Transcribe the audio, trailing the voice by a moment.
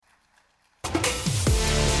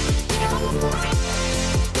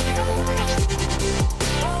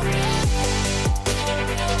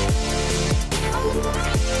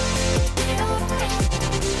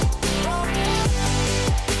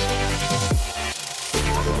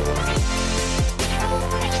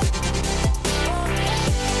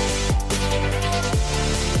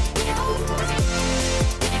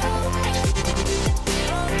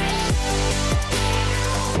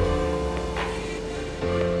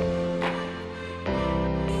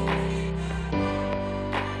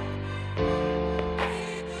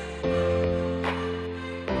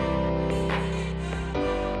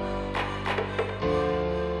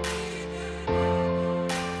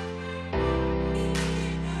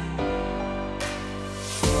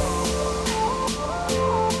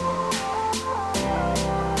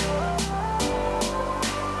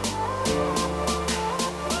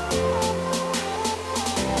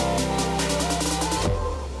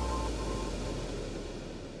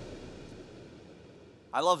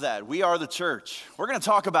I love that. We are the church. We're going to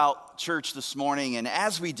talk about church this morning, and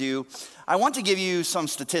as we do, I want to give you some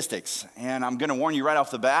statistics, and I'm going to warn you right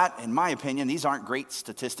off the bat, in my opinion, these aren't great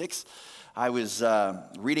statistics. I was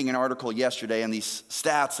reading an article yesterday, and these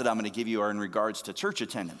stats that I'm going to give you are in regards to church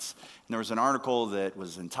attendance. And there was an article that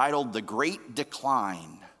was entitled, "The Great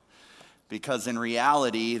Decline," because in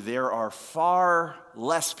reality, there are far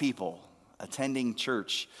less people attending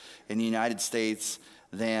church in the United States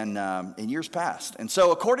than in years past. And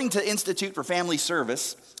so according to Institute for Family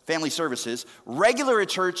Services, regular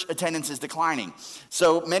church attendance is declining.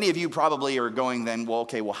 So many of you probably are going then, well,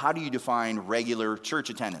 how do you define regular church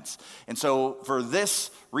attendance? And so for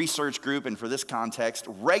this research group and for this context,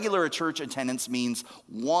 regular church attendance means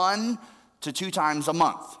 1 to 2 times a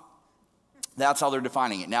month. That's how they're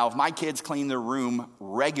defining it. Now, if my kids clean their room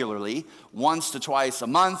regularly, once to twice a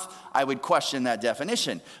month, I would question that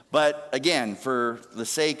definition. But again, for the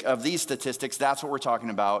sake of these statistics, that's what we're talking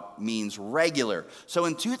about means regular. So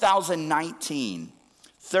in 2019,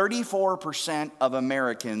 34% of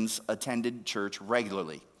Americans attended church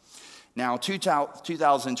regularly. Now,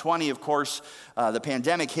 2020, of course, the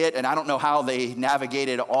pandemic hit, and I don't know how they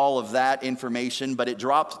navigated all of that information, but it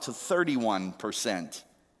dropped to 31%.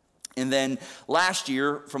 And then last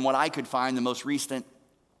year, from what I could find, the most recent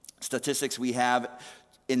statistics we have,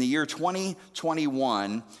 in the year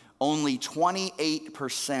 2021, only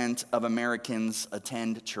 28% of Americans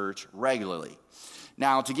attend church regularly.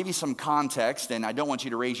 Now, to give you some context, and I don't want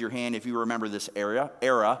you to raise your hand if you remember this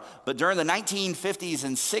era, but during the 1950s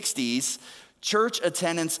and 60s, church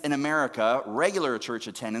attendance in America, regular church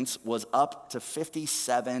attendance, was up to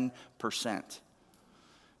 57%.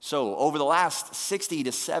 So over the last 60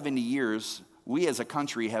 to 70 years, we as a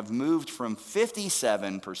country have moved from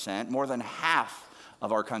 57%, more than half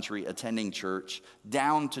of our country attending church,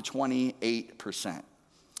 down to 28%.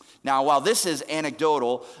 Now, while this is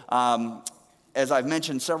anecdotal, as I've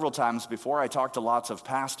mentioned several times before, I talk to lots of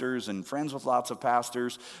pastors and friends with lots of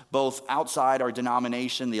pastors, both outside our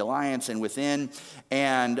denomination, the Alliance, and within.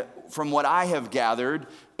 And from what I have gathered,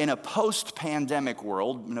 in a post-pandemic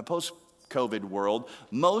world, in a post-COVID world,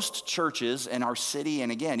 most churches in our city,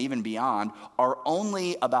 and again, even beyond, are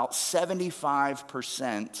only about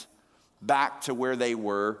 75% back to where they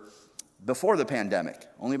were before the pandemic.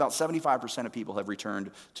 Only about 75% of people have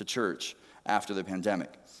returned to church after the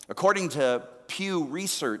pandemic. According to Pew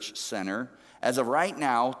Research Center, as of right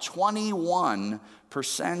now,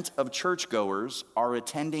 21% of churchgoers are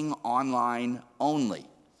attending online only.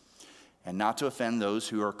 And not to offend those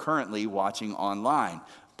who are currently watching online,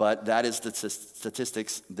 but that is the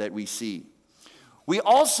statistics that we see. We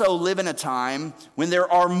also live in a time when there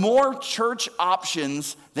are more church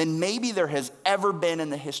options than maybe there has ever been in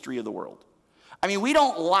the history of the world. I mean, we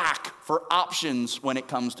don't lack for options when it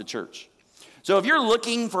comes to church. So if you're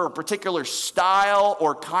looking for a particular style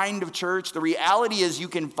or kind of church, the reality is you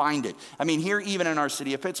can find it. I mean, here even in our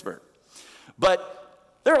city of Pittsburgh.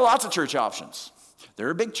 But there are lots of church options. There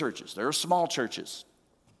are big churches. There are small churches.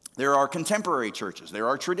 There are contemporary churches. There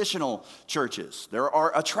are traditional churches. There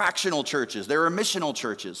are attractional churches. There are missional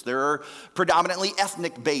churches. There are predominantly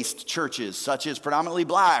ethnic-based churches, such as predominantly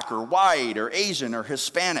black or white or Asian or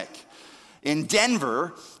Hispanic. In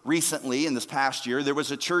Denver, recently, in this past year, there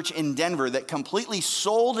was a church in Denver that completely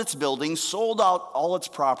sold its building, sold out all its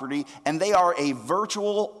property, and they are a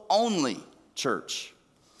virtual-only church.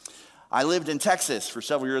 I lived in Texas for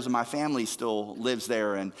several years, and my family still lives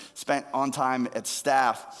there, and spent on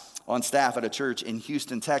staff at a church in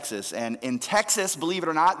Houston, Texas. And in Texas, believe it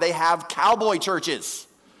or not, they have cowboy churches.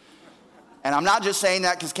 And I'm not just saying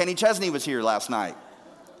that because Kenny Chesney was here last night.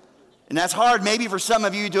 And that's hard maybe for some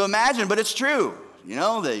of you to imagine, but it's true. You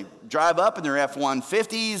know, they drive up in their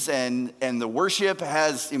F-150s, and the worship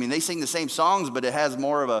has, they sing the same songs, but it has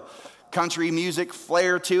more of a country music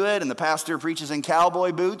flair to it, and the pastor preaches in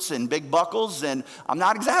cowboy boots and big buckles, and I'm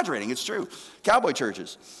not exaggerating, it's true. Cowboy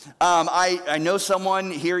churches. I know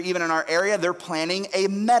someone here, even in our area, they're planning a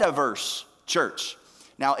metaverse church.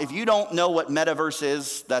 Now, if you don't know what metaverse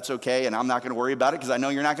is, that's okay, and I'm not going to worry about it because I know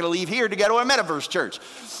you're not going to leave here to go to a metaverse church.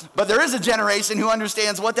 But there is a generation who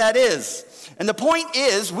understands what that is. And the point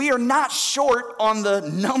is, we are not short on the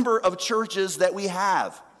number of churches that we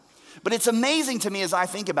have. But it's amazing to me as I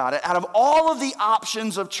think about it, out of all of the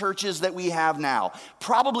options of churches that we have now,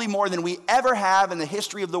 probably more than we ever have in the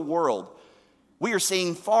history of the world, we are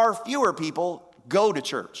seeing far fewer people go to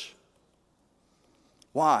church.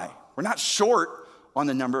 Why? We're not short on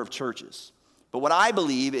the number of churches. But what I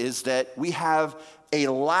believe is that we have a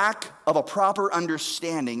lack of a proper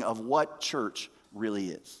understanding of what church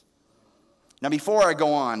really is. Now, before I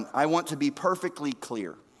go on, I want to be perfectly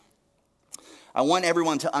clear. I want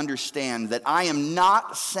everyone to understand that I am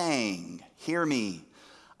not saying, hear me,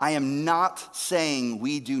 I am not saying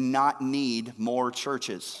we do not need more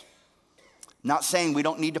churches. Not saying we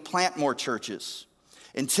don't need to plant more churches.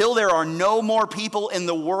 Until there are no more people in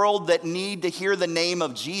the world that need to hear the name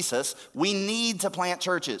of Jesus, we need to plant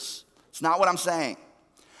churches. It's not what I'm saying.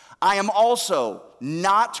 I am also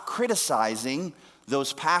not criticizing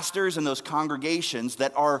those pastors and those congregations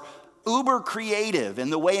that are uber creative in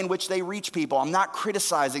the way in which they reach people. I'm not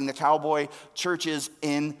criticizing the cowboy churches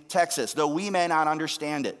in Texas, though we may not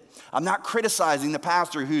understand it. I'm not criticizing the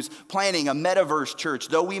pastor who's planning a metaverse church,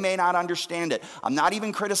 though we may not understand it. I'm not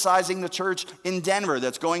even criticizing the church in Denver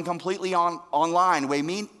that's going completely online,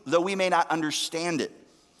 though we may not understand it.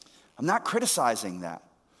 I'm not criticizing that.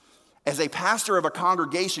 As a pastor of a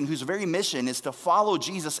congregation whose very mission is to follow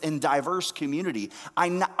Jesus in diverse community, I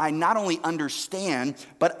not only understand,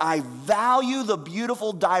 but I value the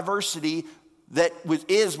beautiful diversity that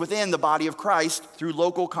is within the body of Christ through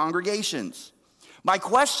local congregations. My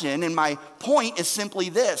question and my point is simply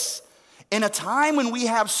this. In a time when we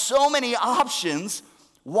have so many options,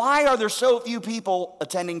 why are there so few people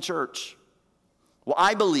attending church? Well,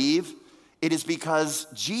 I believe it is because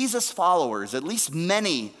Jesus followers, at least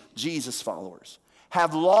many Jesus followers,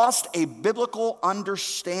 have lost a biblical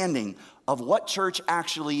understanding of what church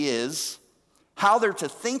actually is, how they're to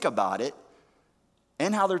think about it,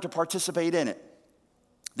 and how they're to participate in it.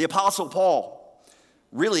 The Apostle Paul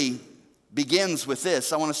really begins with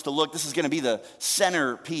this. I want us to look. This is going to be the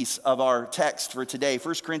centerpiece of our text for today.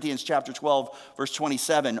 1 Corinthians chapter 12, verse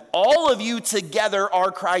 27. All of you together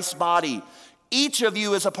are Christ's body. Each of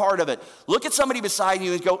you is a part of it. Look at somebody beside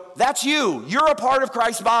you and go, that's you. You're a part of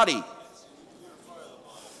Christ's body.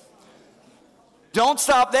 Don't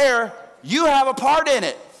stop there. You have a part in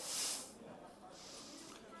it.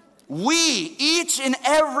 We, each and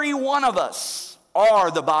every one of us,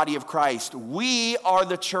 are the body of Christ. We are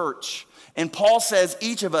the church. And Paul says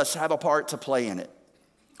each of us have a part to play in it.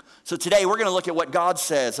 So today we're going to look at what God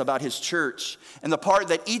says about his church and the part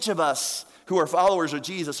that each of us who are followers of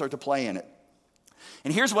Jesus are to play in it.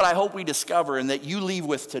 And here's what I hope we discover and that you leave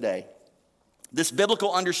with today. This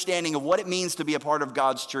biblical understanding of what it means to be a part of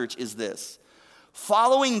God's church is this.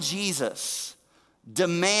 Following Jesus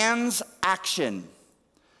demands action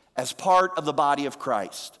as part of the body of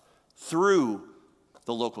Christ through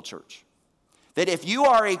the local church. That if you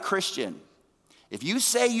are a Christian, if you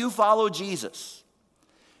say you follow Jesus,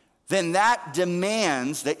 then that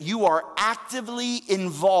demands that you are actively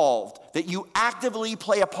involved, that you actively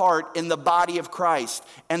play a part in the body of Christ.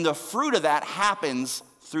 And the fruit of that happens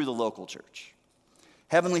through the local church.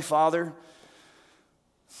 Heavenly Father,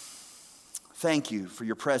 thank you for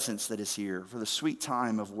your presence that is here, for the sweet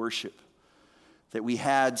time of worship that we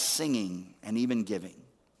had singing and even giving.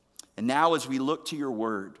 And now as we look to your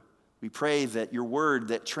word, we pray that your word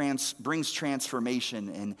that brings transformation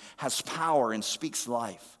and has power and speaks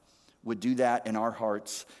life would do that in our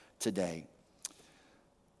hearts today.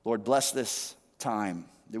 Lord, bless this time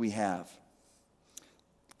that we have.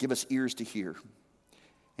 Give us ears to hear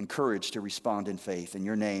and courage to respond in faith. In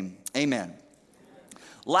your name, amen.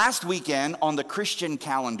 Last weekend on the Christian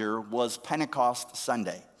calendar was Pentecost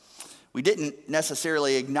Sunday. We didn't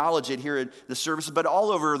necessarily acknowledge it here at the service, but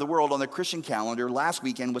all over the world on the Christian calendar, last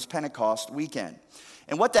weekend was Pentecost weekend.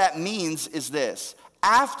 And what that means is this.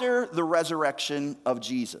 After the resurrection of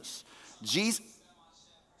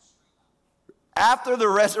after the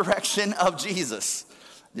resurrection of Jesus,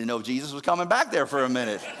 didn't know Jesus was coming back there for a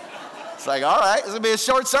minute. It's like, all right, it's going to be a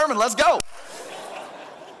short sermon. Let's go.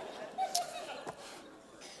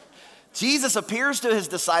 Jesus appears to his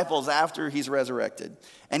disciples after he's resurrected,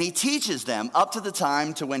 and he teaches them up to the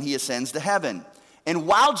time to when he ascends to heaven. And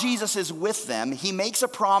while Jesus is with them, he makes a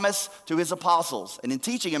promise to his apostles. And in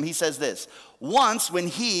teaching them, he says this. Once when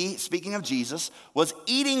he, speaking of Jesus, was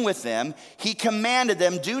eating with them, he commanded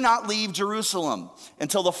them, do not leave Jerusalem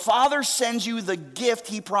until the Father sends you the gift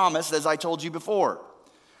he promised, as I told you before.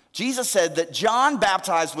 Jesus said that John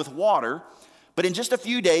baptized with water, but in just a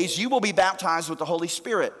few days, you will be baptized with the Holy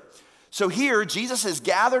Spirit. So here, Jesus is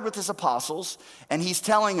gathered with his apostles, and he's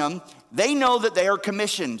telling them they know that they are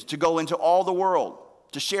commissioned to go into all the world,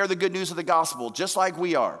 to share the good news of the gospel, just like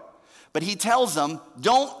we are. But he tells them,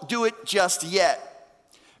 don't do it just yet,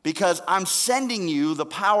 because I'm sending you the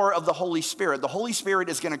power of the Holy Spirit. The Holy Spirit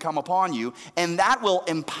is going to come upon you, and that will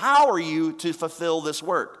empower you to fulfill this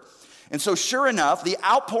work. And so sure enough, the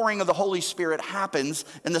outpouring of the Holy Spirit happens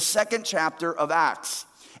in the second chapter of Acts.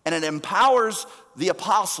 And it empowers the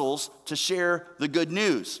apostles to share the good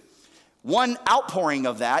news. One outpouring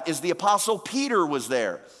of that is the apostle Peter was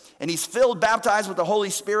there. and he's filled, baptized with the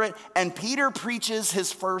Holy Spirit, and Peter preaches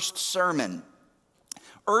his first sermon,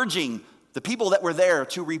 urging the people that were there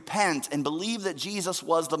to repent and believe that Jesus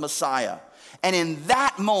was the Messiah. And in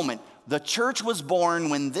that moment, the church was born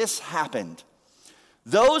when this happened.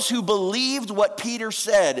 Those who believed what Peter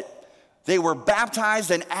said, they were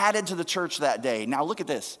baptized and added to the church that day. Now look at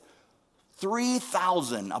this.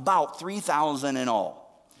 3,000, about 3,000 in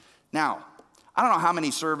all. Now, I don't know how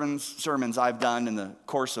many sermons I've done in the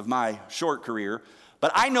course of my short career,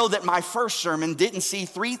 but I know that my first sermon didn't see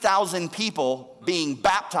 3,000 people being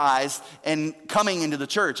baptized and coming into the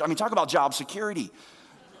church. I mean, talk about job security.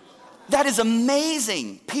 That is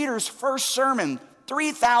amazing. Peter's first sermon,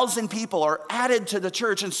 3,000 people are added to the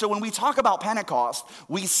church. And so when we talk about Pentecost,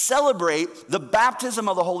 we celebrate the baptism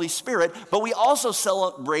of the Holy Spirit, but we also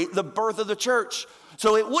celebrate the birth of the church.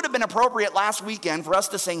 So it would have been appropriate last weekend for us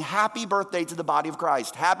to sing happy birthday to the body of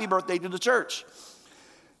Christ. Happy birthday to the church.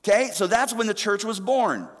 Okay, so that's when the church was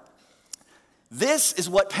born. This is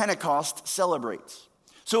what Pentecost celebrates.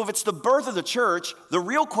 So if it's the birth of the church, the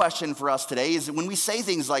real question for us today is when we say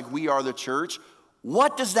things like we are the church,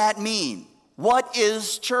 what does that mean? What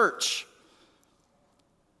is church?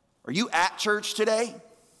 Are you at church today?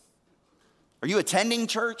 Are you attending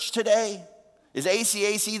church today? Is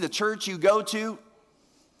ACAC the church you go to?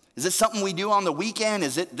 Is this something we do on the weekend?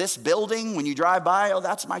 Is it this building when you drive by? Oh,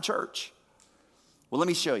 that's my church. Well, let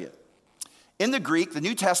me show you. In the Greek, the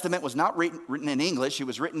New Testament was not written in English. It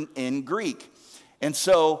was written in Greek. And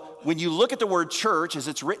so when you look at the word church, as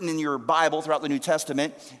it's written in your Bible throughout the New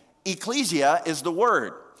Testament, ecclesia is the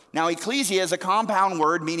word. Now, ecclesia is a compound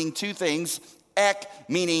word meaning two things. Ek,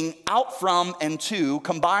 meaning out from, and to,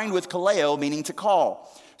 combined with kaleo, meaning to call.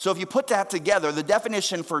 So if you put that together, the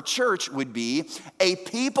definition for church would be a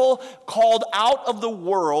people called out of the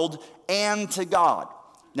world and to God.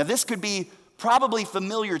 Now, this could be probably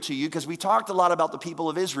familiar to you because we talked a lot about the people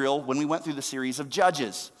of Israel when we went through the series of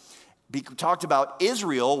Judges. We talked about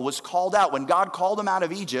Israel was called out. When God called them out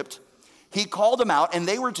of Egypt, he called them out, and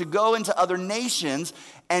they were to go into other nations.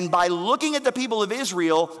 And by looking at the people of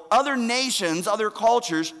Israel, other nations, other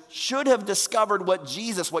cultures should have discovered what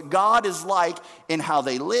Jesus, what God is like in how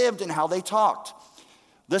they lived and how they talked.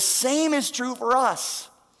 The same is true for us.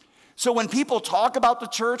 So when people talk about the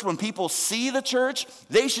church, when people see the church,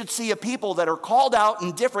 they should see a people that are called out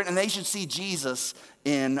and different, and they should see Jesus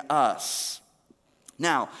in us.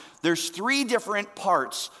 Now, there's three different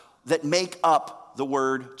parts that make up the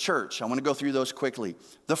word church. I want to go through those quickly.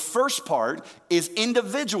 The first part is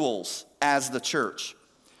individuals as the church.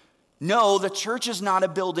 No, the church is not a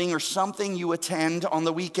building or something you attend on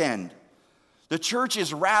the weekend. The church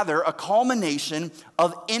is rather a culmination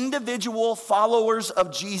of individual followers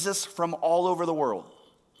of Jesus from all over the world.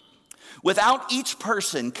 Without each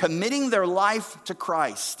person committing their life to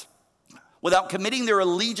Christ, without committing their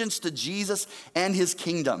allegiance to Jesus and his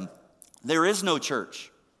kingdom, there is no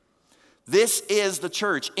church. This is the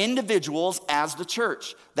church, individuals as the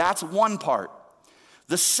church. That's one part.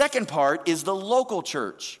 The second part is the local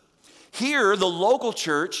church. Here, the local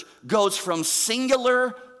church goes from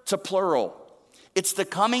singular to plural. It's the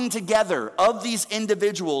coming together of these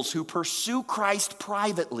individuals who pursue Christ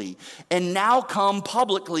privately and now come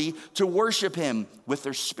publicly to worship him with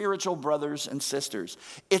their spiritual brothers and sisters.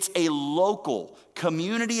 It's a local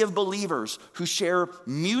community of believers who share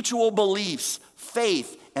mutual beliefs,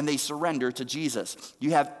 faith, and they surrender to Jesus.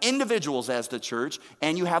 You have individuals as the church,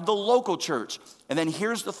 and you have the local church. And then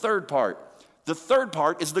here's the third part. The third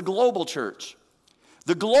part is the global church.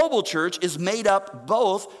 The global church is made up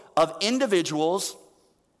both of individuals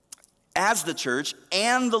as the church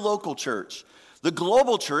and the local church. The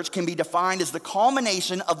global church can be defined as the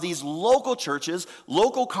culmination of these local churches,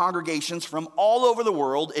 local congregations from all over the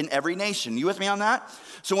world in every nation. You with me on that?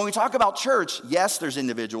 So when we talk about church, yes, there's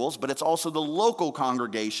individuals, but it's also the local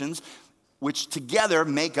congregations which together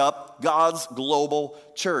make up God's global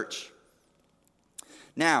church.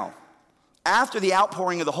 Now, after the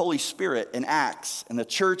outpouring of the Holy Spirit in Acts and the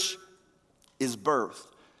church is birthed,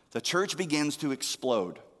 the church begins to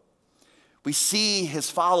explode. We see his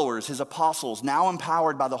followers, his apostles, now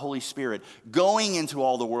empowered by the Holy Spirit, going into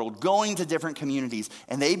all the world, going to different communities,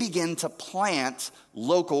 and they begin to plant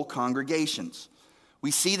local congregations. We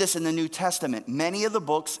see this in the New Testament. Many of the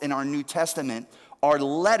books in our New Testament are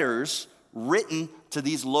letters written to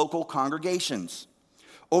these local congregations.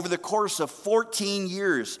 Over the course of 14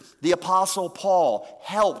 years, the Apostle Paul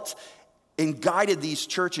helped and guided these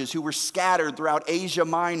churches who were scattered throughout Asia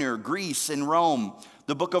Minor, Greece, and Rome.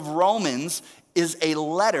 The book of Romans is a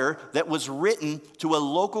letter that was written to a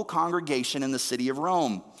local congregation in the city of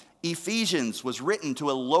Rome. Ephesians was written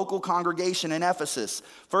to a local congregation in Ephesus.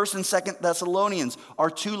 1st and 2nd Thessalonians are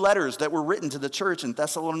two letters that were written to the church in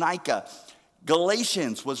Thessalonica.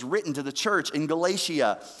 Galatians was written to the church in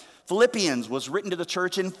Galatia. Philippians was written to the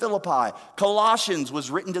church in Philippi. Colossians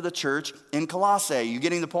was written to the church in Colossae. You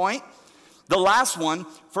getting the point? The last one,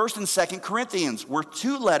 1st and 2nd Corinthians, were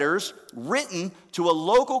two letters written to a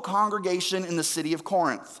local congregation in the city of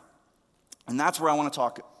Corinth. And that's where I want to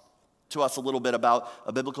talk to us a little bit about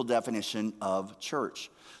a biblical definition of church.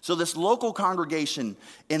 So this local congregation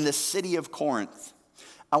in the city of Corinth,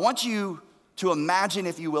 I want you to imagine,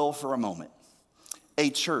 if you will, for a moment, a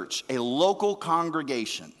church, a local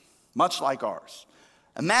congregation, much like ours.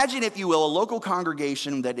 Imagine, if you will, a local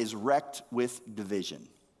congregation that is wrecked with division.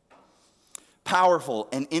 Powerful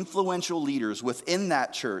and influential leaders within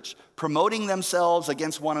that church promoting themselves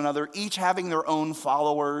against one another, each having their own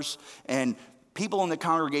followers, and people in the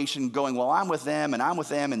congregation going, well, I'm with them,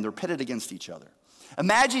 and they're pitted against each other.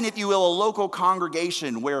 Imagine, if you will, a local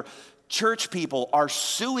congregation where church people are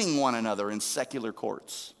suing one another in secular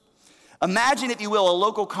courts. Imagine, if you will, a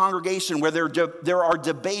local congregation where there are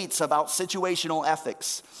debates about situational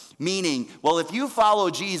ethics, meaning, well, if you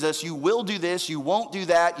follow Jesus, you will do this, you won't do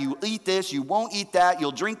that, you eat this, you won't eat that,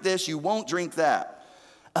 you'll drink this, you won't drink that.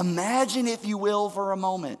 Imagine, if you will, for a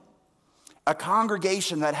moment, a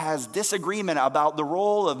congregation that has disagreement about the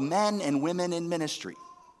role of men and women in ministry.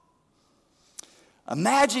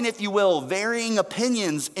 Imagine, if you will, varying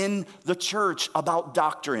opinions in the church about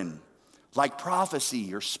doctrine, like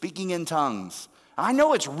prophecy or speaking in tongues. I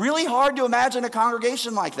know it's really hard to imagine a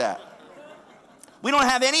congregation like that. We don't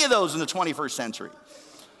have any of those in the 21st century.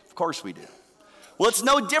 Of course we do. Well, it's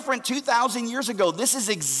no different 2,000 years ago. This is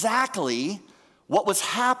exactly what was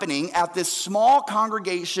happening at this small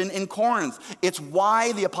congregation in Corinth. It's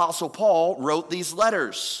why the Apostle Paul wrote these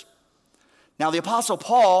letters. Now, the Apostle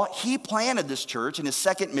Paul, he planted this church in his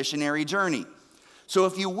second missionary journey. So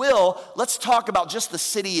if you will, let's talk about just the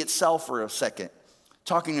city itself for a second,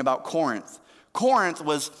 talking about Corinth.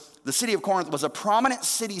 The city of Corinth was a prominent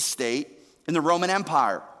city-state in the Roman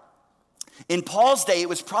Empire. In Paul's day, it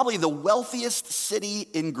was probably the wealthiest city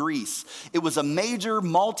in Greece. It was a major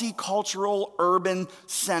multicultural urban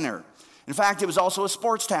center. In fact, it was also a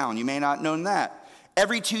sports town. You may not have known that.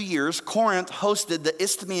 Every 2 years, Corinth hosted the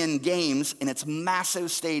Isthmian Games in its massive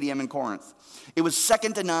stadium in Corinth. It was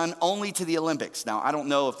second to none, only to the Olympics. Now, I don't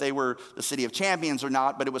know if they were the city of champions or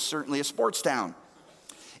not, but it was certainly a sports town.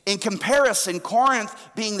 In comparison, Corinth,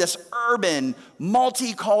 being this urban,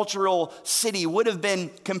 multicultural city, would have been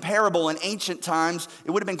comparable in ancient times.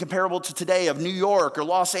 It would have been comparable to today of New York or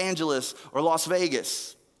Los Angeles or Las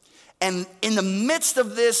Vegas. And in the midst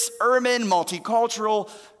of this urban, multicultural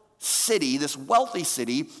city, this wealthy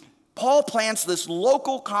city, Paul plants this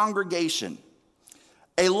local congregation,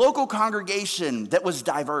 a local congregation that was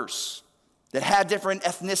diverse, that had different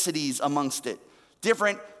ethnicities amongst it.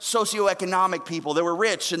 Different socioeconomic people. There were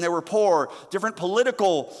rich and there were poor. Different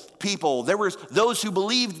political people. There were those who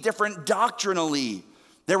believed different doctrinally.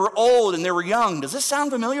 There were old and there were young. Does this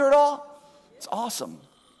sound familiar at all? It's awesome.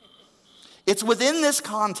 It's within this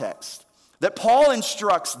context that Paul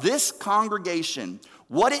instructs this congregation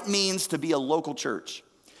what it means to be a local church,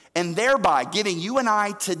 and thereby giving you and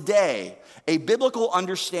I today a biblical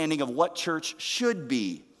understanding of what church should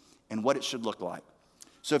be and what it should look like.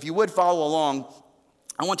 So if you would follow along,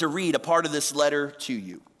 I want to read a part of this letter to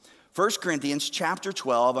you. 1 Corinthians chapter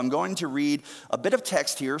 12, I'm going to read a bit of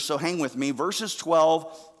text here, so hang with me, verses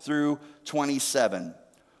 12 through 27.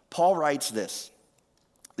 Paul writes this: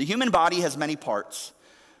 "The human body has many parts,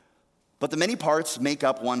 but the many parts make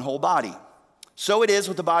up one whole body. So it is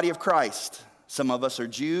with the body of Christ. Some of us are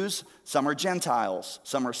Jews, some are Gentiles,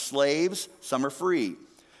 some are slaves, some are free.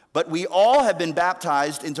 But we all have been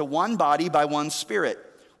baptized into one body by one Spirit.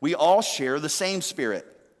 We all share the same Spirit.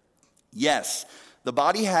 Yes, the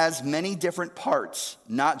body has many different parts,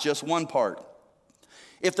 not just one part.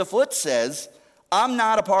 If the foot says, 'I'm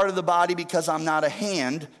not a part of the body because I'm not a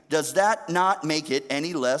hand,' does that not make it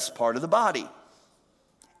any less part of the body?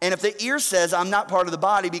 And if the ear says, 'I'm not part of the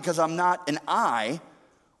body because I'm not an eye,'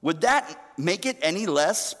 would that make it any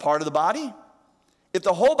less part of the body? If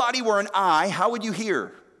the whole body were an eye, how would you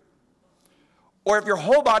hear? Or if your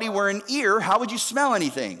whole body were an ear, how would you smell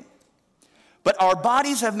anything? But our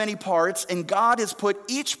bodies have many parts, and God has put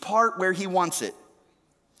each part where he wants it.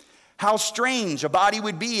 How strange a body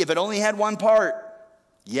would be if it only had one part.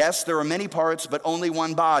 Yes, there are many parts, but only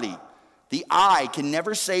one body. The eye can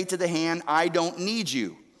never say to the hand, 'I don't need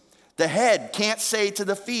you.' The head can't say to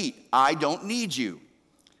the feet, 'I don't need you.'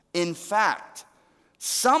 In fact,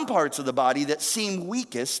 Some parts of the body that seem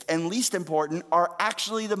weakest and least important are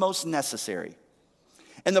actually the most necessary.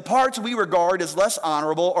 And the parts we regard as less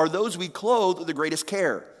honorable are those we clothe with the greatest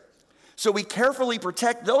care. So we carefully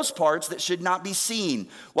protect those parts that should not be seen,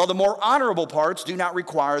 while the more honorable parts do not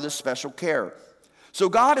require this special care. So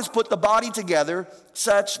God has put the body together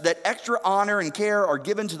such that extra honor and care are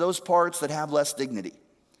given to those parts that have less dignity.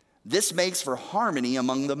 This makes for harmony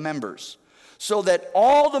among the members, so that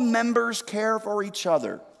all the members care for each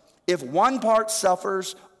other. If one part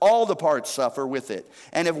suffers, all the parts suffer with it.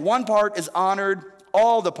 And if one part is honored,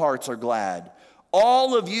 all the parts are glad.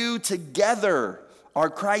 All of you together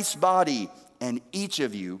are Christ's body, and each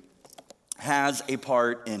of you has a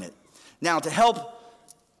part in it. Now, to help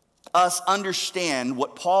us understand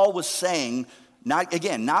what Paul was saying, not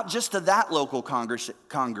just to that local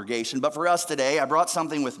congregation, but for us today, I brought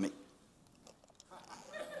something with me.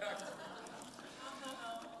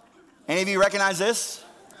 Any of you recognize this?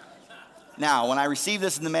 Now, when I received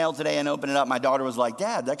this in the mail today and opened it up, my daughter was like,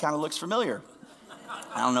 "Dad, that kind of looks familiar."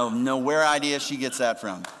 I don't know where idea she gets that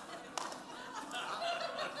from.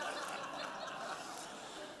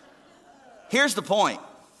 Here's the point.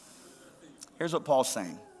 Here's what Paul's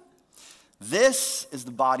saying. This is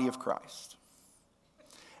the body of Christ.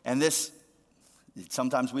 And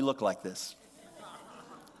sometimes we look like this.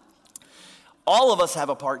 All of us have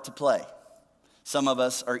a part to play. Some of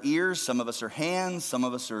us are ears, some of us are hands, some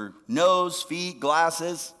of us are nose, feet,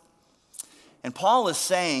 glasses. And Paul is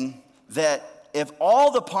saying that if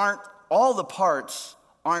all the parts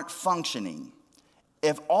aren't functioning,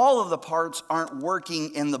 if all of the parts aren't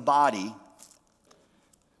working in the body,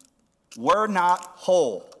 we're not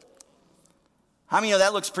whole. How many of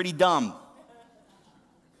that looks pretty dumb?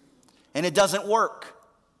 And it doesn't work.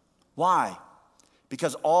 Why?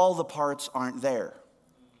 Because all the parts aren't there.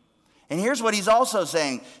 And here's what he's also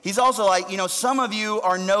saying. He's also like, some of you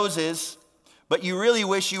are noses, but you really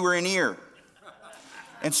wish you were an ear.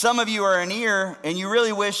 And some of you are an ear, and you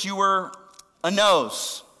really wish you were a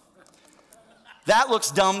nose. That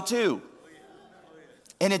looks dumb too.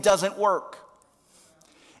 And it doesn't work.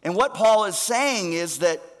 And what Paul is saying is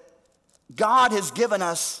that God has given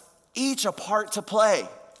us each a part to play.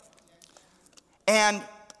 And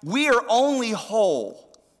we are only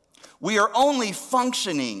whole. We are only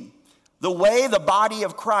functioning the way the body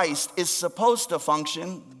of Christ is supposed to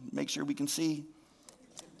function. Make sure we can see.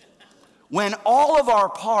 When all of our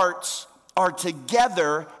parts are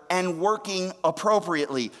together and working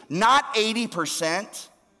appropriately. Not 80%,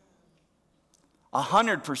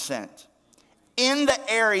 100%. In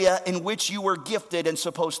the area in which you were gifted and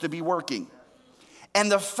supposed to be working.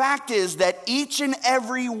 And the fact is that each and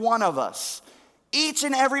every one of us,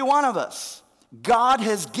 God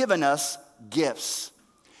has given us gifts.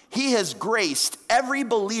 He has graced every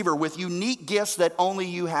believer with unique gifts that only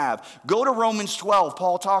you have. Go to Romans 12,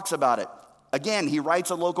 Paul talks about it. Again, he writes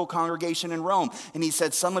a local congregation in Rome, and he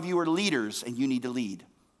said, some of you are leaders and you need to lead.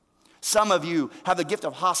 Some of you have the gift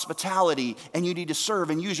of hospitality and you need to serve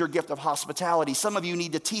and use your gift of hospitality. Some of you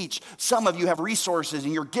need to teach. Some of you have resources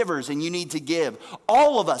and you're givers and you need to give.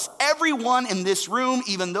 All of us, everyone in this room,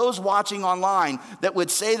 even those watching online that would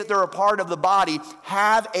say that they're a part of the body,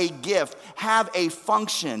 have a gift, have a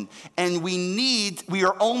function. And we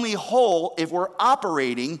are only whole if we're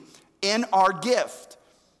operating in our gift,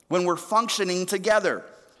 when we're functioning together.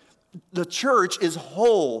 The church is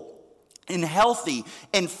whole and healthy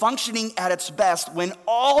and functioning at its best when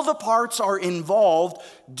all the parts are involved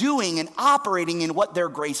doing and operating in what they're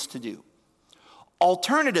graced to do.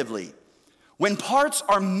 Alternatively, when parts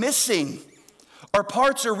are missing or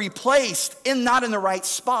parts are replaced and not in the right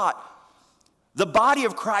spot, the body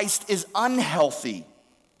of Christ is unhealthy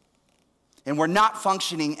and we're not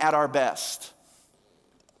functioning at our best.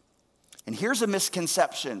 And here's a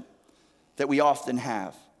misconception that we often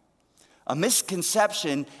have. A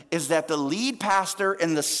misconception is that the lead pastor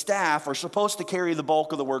and the staff are supposed to carry the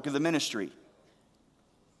bulk of the work of the ministry.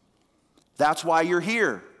 That's why you're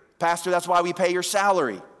here. Pastor, that's why we pay your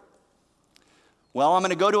salary. Well, I'm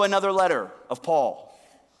going to go to another letter of Paul.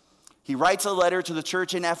 He writes a letter to the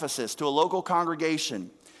church in Ephesus, to a local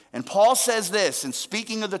congregation. And Paul says this, and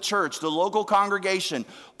speaking of the church, the local congregation,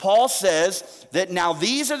 Paul says that now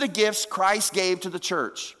these are the gifts Christ gave to the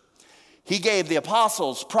church. He gave the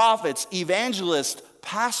apostles, prophets, evangelists,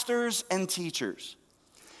 pastors, and teachers.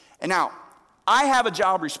 And now, I have a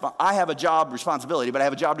job responsibility, but I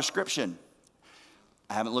have a job description.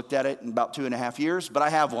 I haven't looked at it in about 2.5 years, but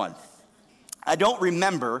I have one. I don't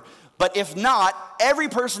remember, but if not, every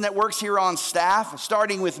person that works here on staff,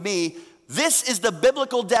 starting with me, this is the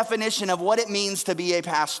biblical definition of what it means to be a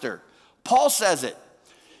pastor. Paul says it.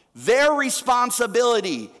 Their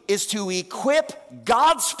responsibility is to equip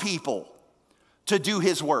God's people to do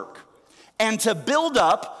his work and to build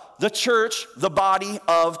up the church, the body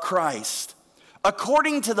of Christ.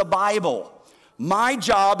 According to the Bible, my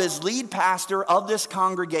job as lead pastor of this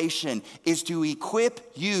congregation is to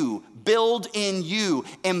equip you, build in you,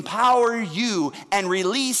 empower you, and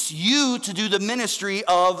release you to do the ministry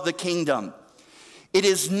of the kingdom. It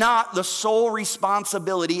is not the sole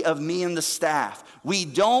responsibility of me and the staff. We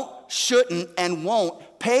don't, shouldn't, and won't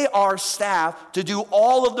pay our staff to do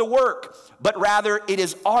all of the work, but rather it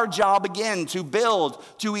is our job again to build,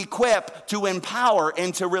 to equip, to empower,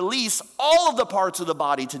 and to release all of the parts of the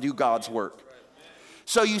body to do God's work.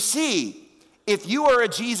 So you see, if you are a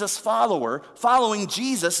Jesus follower, following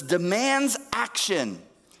Jesus demands action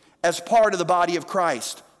as part of the body of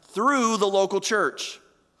Christ through the local church.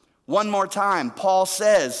 One more time, Paul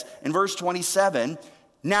says in verse 27,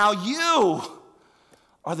 now you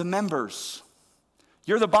are the members.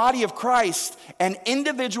 You're the body of Christ and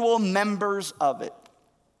individual members of it.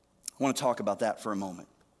 I want to talk about that for a moment.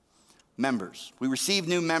 Members. We receive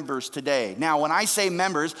new members today. Now, when I say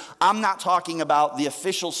members, I'm not talking about the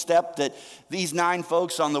official step that these 9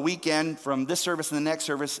 folks on the weekend from this service and the next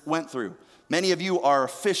service went through. Many of you are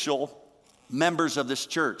official members of this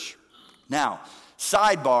church. Now,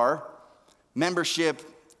 sidebar, membership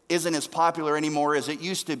isn't as popular anymore as it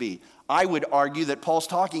used to be. I would argue that Paul's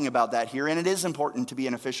talking about that here, and it is important to be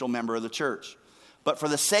an official member of the church. But for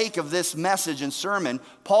the sake of this message and sermon,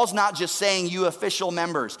 Paul's not just saying you official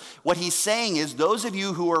members. What he's saying is those of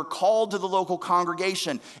you who are called to the local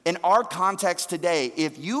congregation, in our context today,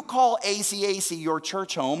 if you call ACAC your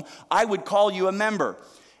church home, I would call you a member.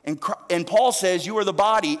 And Paul says you are the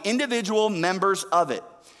body, individual members of it.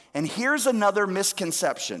 And here's another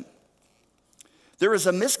misconception. There is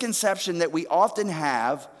a misconception that we often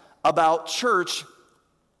have about church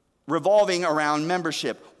revolving around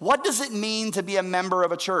membership. What does it mean to be a member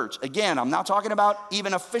of a church? Again, I'm not talking about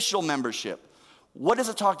even official membership. What does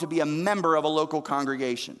it talk to be a member of a local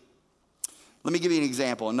congregation? Let me give you an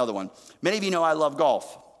example, another one. Many of you know I love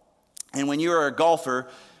golf. And when you're a golfer,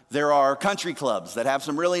 there are country clubs that have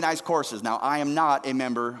some really nice courses. Now, I am not a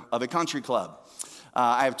member of a country club.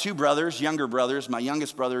 I have 2 brothers, younger brothers. My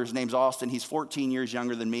youngest brother, his name's Austin. He's 14 years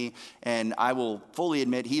younger than me, and I will fully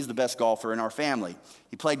admit he's the best golfer in our family.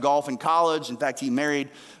 He played golf in college. In fact, he married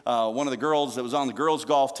one of the girls that was on the girls'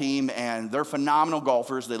 golf team, and they're phenomenal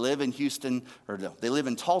golfers. They live in they live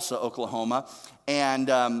in Tulsa, Oklahoma,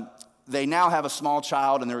 and they now have a small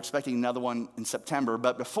child, and they're expecting another one in September.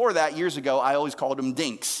 But before that, years ago, I always called them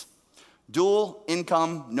dinks. Dual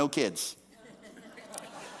income, no kids.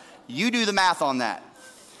 You do the math on that.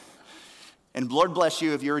 And Lord bless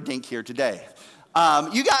you if you're a dink here today.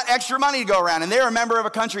 You got extra money to go around, and they're a member of a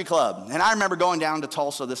country club. And I remember going down to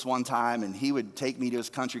Tulsa this one time, and he would take me to his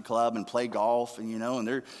country club and play golf, and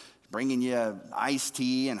they're bringing you iced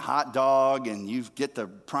tea and hot dog, and you get the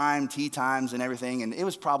prime tea times and everything. And it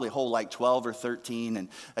was probably a whole like 12 or 13. And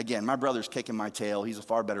again, my brother's kicking my tail. He's a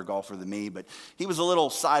far better golfer than me, but he was a little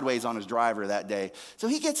sideways on his driver that day. So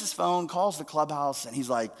he gets his phone, calls the clubhouse, and he's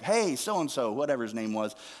like, hey, so-and-so, whatever his name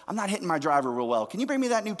was, I'm not hitting my driver real well. Can you bring me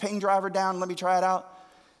that new ping driver down and let me try it out?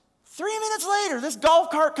 3 minutes later, this golf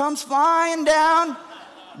cart comes flying down,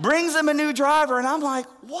 brings him a new driver, and I'm like,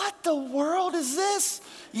 what the world is this?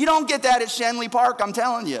 You don't get that at Shenley Park, I'm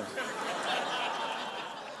telling you.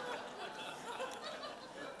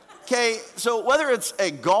 Okay, so whether it's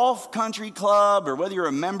a golf country club or whether you're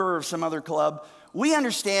a member of some other club, we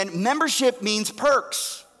understand membership means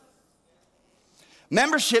perks.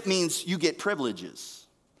 Membership means you get privileges.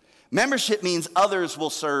 Membership means others will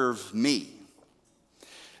serve me.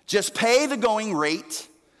 Just pay the going rate,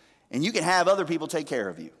 and you can have other people take care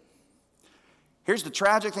of you. Here's the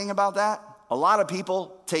tragic thing about that. A lot of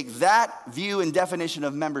people take that view and definition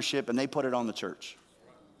of membership and they put it on the church.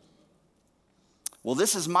 Well,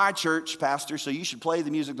 this is my church, Pastor, so you should play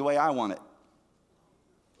the music the way I want it.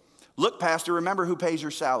 Look, Pastor, remember who pays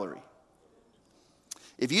your salary.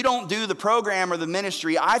 If you don't do the program or the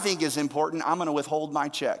ministry I think is important, I'm going to withhold my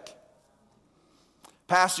check.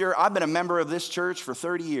 Pastor, I've been a member of this church for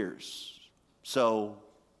 30 years, so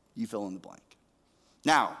you fill in the blank.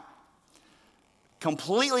 Now,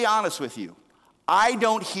 completely honest with you, I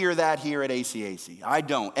don't hear that here at ACAC. I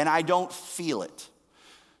don't, and I don't feel it.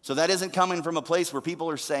 So that isn't coming from a place where people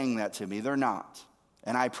are saying that to me. They're not.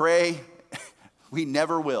 And I pray we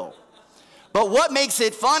never will. But what makes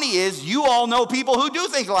it funny is you all know people who do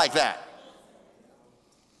think like that.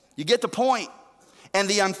 You get the point. And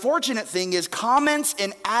the unfortunate thing is comments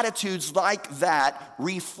and attitudes like that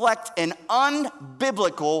reflect an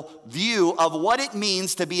unbiblical view of what it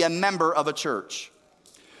means to be a member of a church.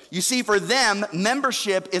 You see, for them,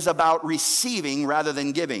 membership is about receiving rather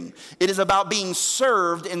than giving. It is about being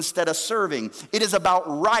served instead of serving. It is about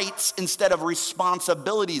rights instead of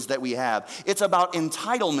responsibilities that we have. It's about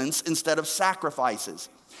entitlements instead of sacrifices.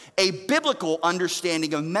 A biblical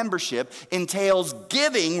understanding of membership entails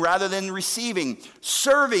giving rather than receiving,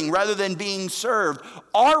 serving rather than being served,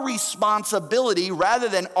 our responsibility rather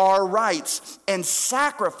than our rights, and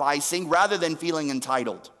sacrificing rather than feeling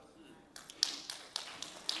entitled.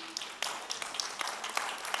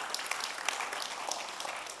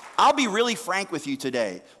 I'll be really frank with you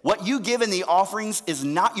today. What you give in the offerings is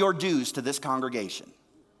not your dues to this congregation.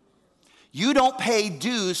 You don't pay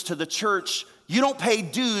dues to the church. You don't pay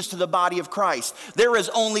dues to the body of Christ. There is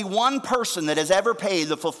only one person that has ever paid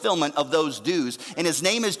the fulfillment of those dues, and his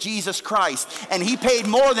name is Jesus Christ. And he paid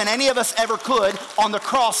more than any of us ever could on the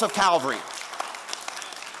cross of Calvary.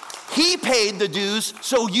 He paid the dues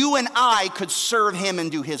so you and I could serve him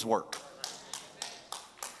and do his work.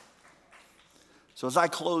 So as I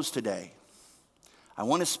close today, I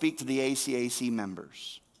want to speak to the ACAC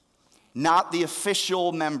members, not the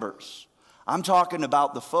official members. I'm talking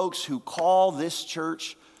about the folks who call this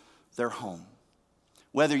church their home.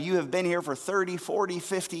 Whether you have been here for 30, 40,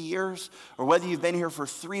 50 years, or whether you've been here for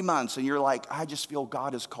 3 months and you're like, I just feel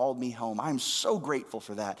God has called me home. I'm so grateful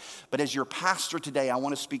for that. But as your pastor today, I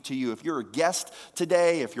want to speak to you. If you're a guest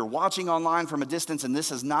today, if you're watching online from a distance and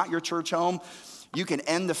this is not your church home, you can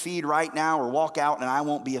end the feed right now or walk out and I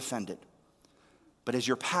won't be offended. But as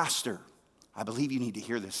your pastor, I believe you need to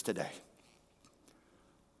hear this today.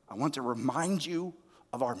 I want to remind you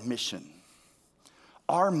of our mission.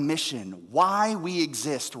 Our mission, why we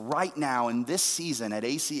exist right now in this season at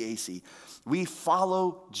ACAC. We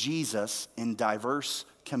follow Jesus in diverse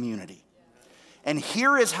community. And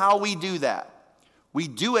here is how we do that. We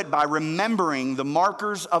do it by remembering the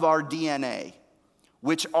markers of our DNA,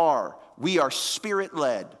 which are, we are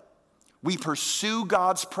spirit-led. We pursue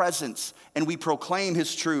God's presence and we proclaim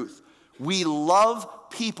his truth. We love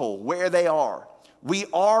people where they are. We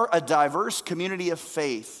are a diverse community of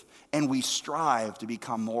faith, and we strive to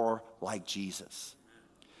become more like Jesus.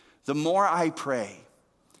 The more I pray,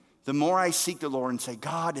 the more I seek the Lord and say,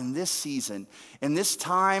 God, in this season, in this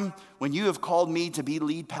time when you have called me to be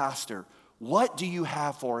lead pastor, what do you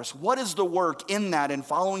have for us? What is the work in that in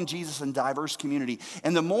following Jesus in diverse community?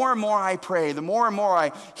 And the more and more I pray, the more and more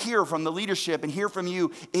I hear from the leadership and hear from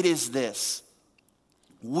you, it is this.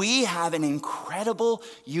 We have an incredible,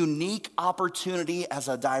 unique opportunity as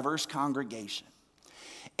a diverse congregation.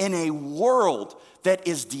 In a world that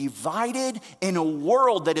is divided, in a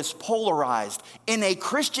world that is polarized, in a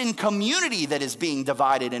Christian community that is being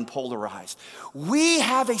divided and polarized, we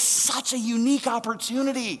have such a unique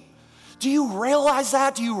opportunity. Do you realize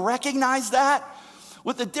that? Do you recognize that?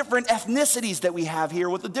 With the different ethnicities that we have here,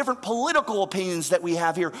 with the different political opinions that we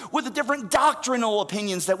have here, with the different doctrinal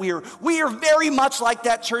opinions that we are very much like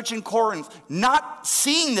that church in Corinth, not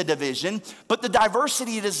seeing the division, but the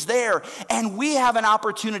diversity that is there. And we have an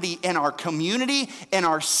opportunity in our community, in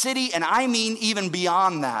our city, and I mean even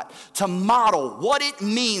beyond that, to model what it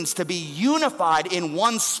means to be unified in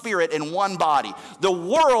one spirit and one body. The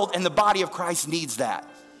world and the body of Christ needs that.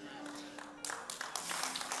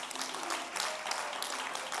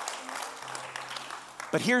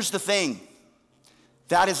 But here's the thing,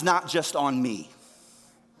 that is not just on me,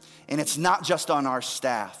 and it's not just on our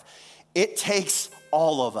staff. It takes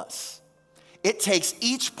all of us. It takes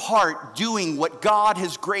each part doing what God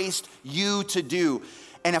has graced you to do.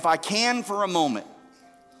 And if I can for a moment,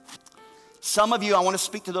 some of you, I want to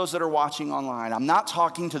speak to those that are watching online. I'm not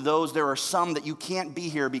talking to those, there are some that you can't be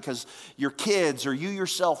here because your kids or you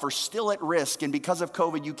yourself are still at risk, and because of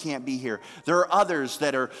COVID, you can't be here. There are others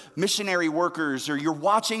that are missionary workers, or you're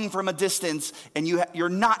watching from a distance and you're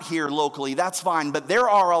not here locally. That's fine, but there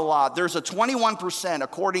are a lot. There's a 21%,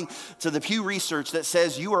 according to the Pew Research, that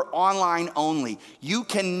says you are online only. You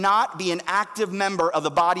cannot be an active member of the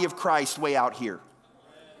body of Christ way out here.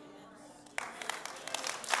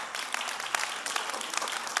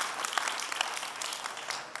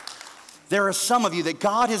 There are some of you that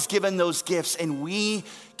God has given those gifts, and we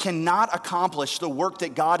cannot accomplish the work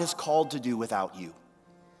that God has called to do without you.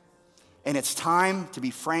 And it's time, to be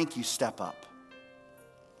frank, you step up.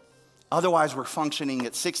 Otherwise, we're functioning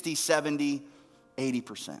at 60, 70,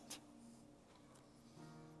 80%.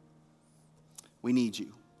 We need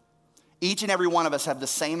you. Each and every one of us have the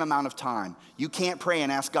same amount of time. You can't pray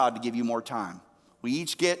and ask God to give you more time. We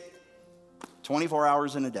each get 24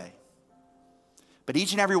 hours in a day. But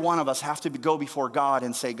each and every one of us have to go before God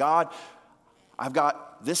and say, God, I've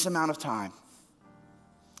got this amount of time.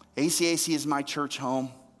 ACAC is my church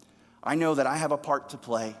home. I know that I have a part to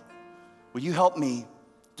play. Will you help me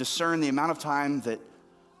discern the amount of time that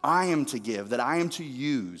I am to give, that I am to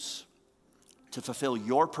use to fulfill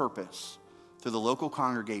your purpose through the local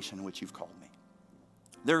congregation in which you've called me?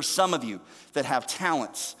 There are some of you that have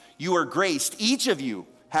talents. You are graced. Each of you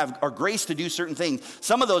are graced to do certain things.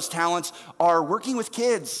 Some of those talents are working with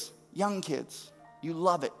kids, young kids. You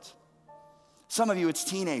love it. Some of you, it's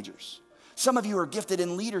teenagers. Some of you are gifted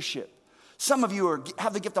in leadership. Some of you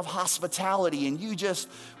have the gift of hospitality, and you just,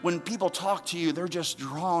 when people talk to you, they're just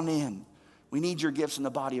drawn in. We need your gifts in the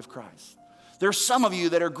body of Christ. There's some of you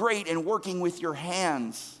that are great in working with your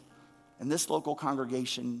hands, and this local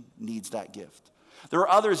congregation needs that gift. There are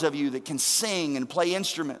others of you that can sing and play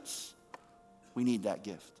instruments. We need that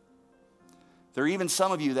gift. There are even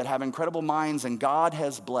some of you that have incredible minds, and God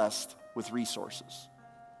has blessed with resources.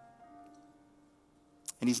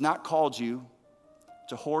 And He's not called you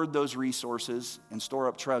to hoard those resources and store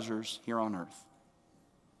up treasures here on earth.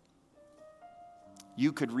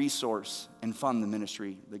 You could resource and fund the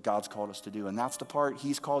ministry that God's called us to do, and that's the part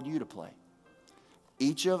He's called you to play.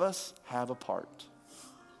 Each of us have a part.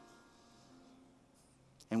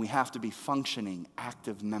 And we have to be functioning,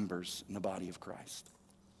 active members in the body of Christ.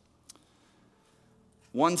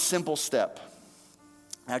 One simple step.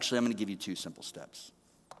 Actually, I'm going to give you two simple steps.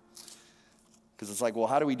 Because it's like, well,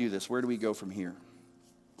 how do we do this? Where do we go from here?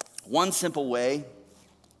 One simple way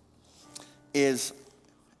is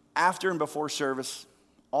after and before service,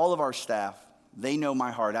 all of our staff, they know my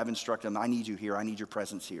heart. I've instructed them, I need you here. I need your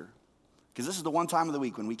presence here. Because this is the one time of the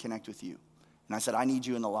week when we connect with you. And I said, I need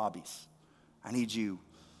you in the lobbies. I need you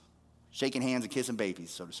shaking hands and kissing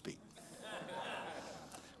babies, so to speak.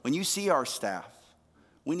 When you see our staff,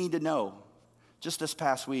 we need to know. Just this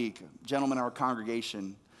past week, a gentleman in our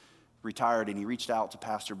congregation retired, and he reached out to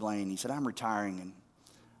Pastor Blaine. He said, I'm retiring, and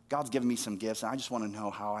God's given me some gifts, and I just want to know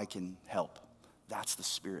how I can help. That's the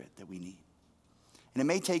spirit that we need. And it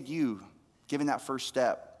may take you giving that first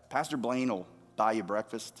step. Pastor Blaine will buy you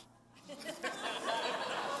breakfast.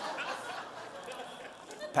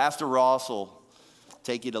 Pastor Ross will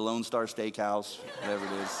take you to Lone Star Steakhouse, whatever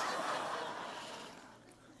it is.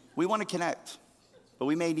 We want to connect, but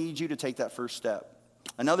we may need you to take that first step.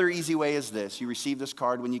 Another easy way is this. You received this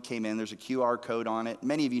card when you came in. There's a QR code on it.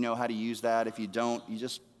 Many of you know how to use that. If you don't, you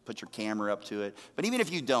just put your camera up to it. But even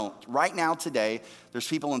if you don't, right now today, there's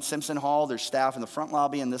people in Simpson Hall, there's staff in the front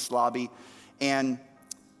lobby and this lobby. And,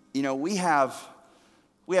 you know, we have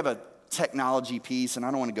a technology piece, and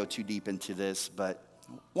I don't want to go too deep into this, but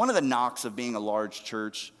one of the knocks of being a large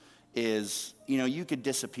church is, you know, you could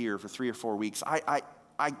disappear for 3 or 4 weeks. I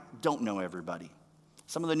don't know everybody.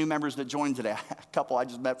 Some of the new members that joined today, a couple I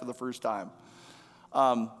just met for the first time.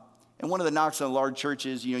 And one of the knocks on a large church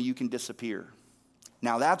is, you know, you can disappear.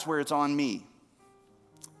 Now that's where it's on me.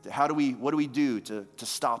 What do we do to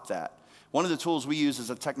stop that? One of the tools we use is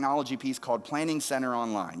a technology piece called Planning Center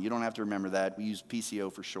Online. You don't have to remember that. We use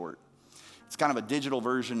PCO for short. It's kind of a digital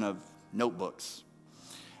version of notebooks.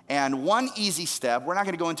 And one easy step, we're not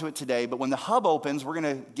going to go into it today, but when the hub opens, we're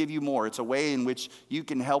going to give you more. It's a way in which you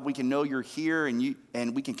can help. We can know you're here,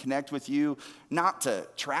 and we can connect with you, not to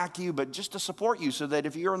track you, but just to support you so that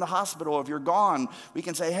if you're in the hospital, if you're gone, we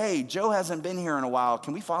can say, hey, Joe hasn't been here in a while.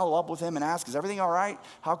 Can we follow up with him and ask, is everything all right?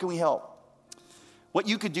 How can we help? What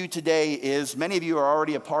you could do today is, many of you are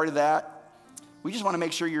already a part of that. We just want to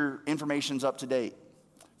make sure your information's up to date.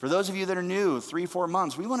 For those of you that are new, 3-4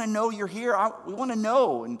 months, we want to know you're here. We want to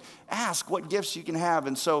know and ask what gifts you can have.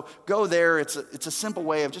 And so go there. It's a simple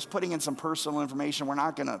way of just putting in some personal information. We're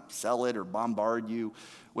not going to sell it or bombard you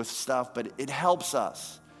with stuff, but it helps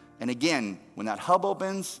us. And again, when that hub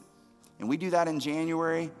opens, and we do that in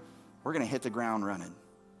January, we're going to hit the ground running.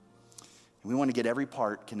 And we want to get every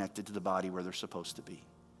part connected to the body where they're supposed to be.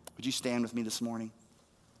 Would you stand with me this morning?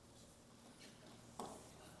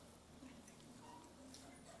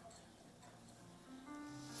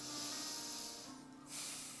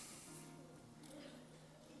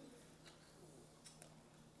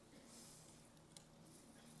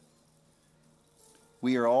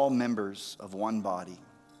 We are all members of one body.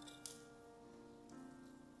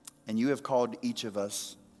 And you have called each of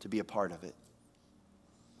us to be a part of it.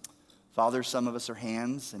 Father, some of us are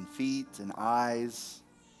hands and feet and eyes.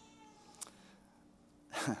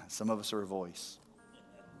 Some of us are a voice.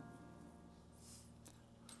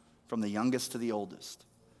 From the youngest to the oldest.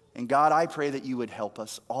 And God, I pray that you would help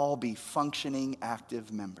us all be functioning,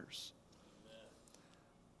 active members.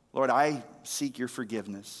 Lord, I seek your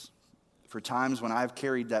forgiveness For times when I've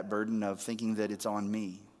carried that burden of thinking that it's on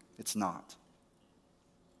me, it's not.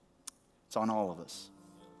 It's on all of us.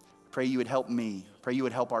 Pray you would help me. Pray you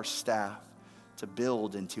would help our staff to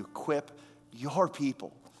build and to equip your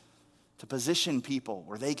people, to position people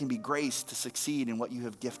where they can be graced to succeed in what you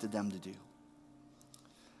have gifted them to do.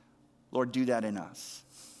 Lord, do that in us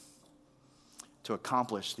to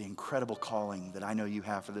accomplish the incredible calling that I know you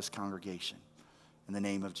have for this congregation. In the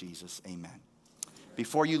name of Jesus, amen.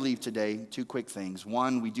 Before you leave today, two quick things.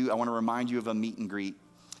 One, I want to remind you of a meet and greet.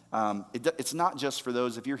 It's not just for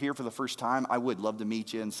those, if you're here for the first time, I would love to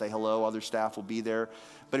meet you and say hello. Other staff will be there.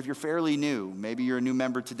 But if you're fairly new, maybe you're a new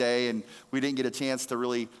member today and we didn't get a chance to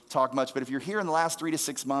really talk much, but if you're here in the last 3 to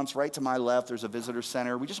 6 months, right to my left, there's a visitor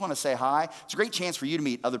center. We just want to say hi. It's a great chance for you to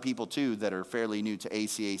meet other people too that are fairly new to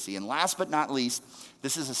ACAC. And last but not least,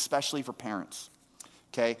 this is especially for parents,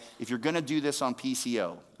 okay? If you're going to do this on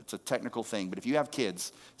PCO, it's a technical thing, but if you have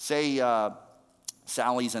kids, say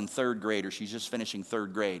Sally's in 3rd grade or she's just finishing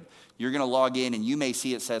 3rd grade, you're going to log in and you may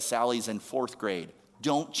see it says Sally's in 4th grade.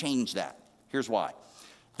 Don't change that. Here's why.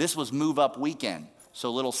 This was move up weekend.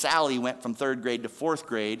 So little Sally went from 3rd grade to 4th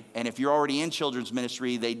grade, and if you're already in children's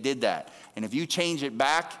ministry, they did that. And if you change it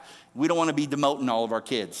back, we don't want to be demoting all of our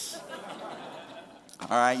kids. All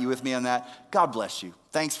right, you with me on that? God bless you.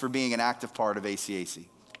 Thanks for being an active part of ACAC.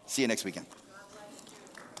 See you next weekend.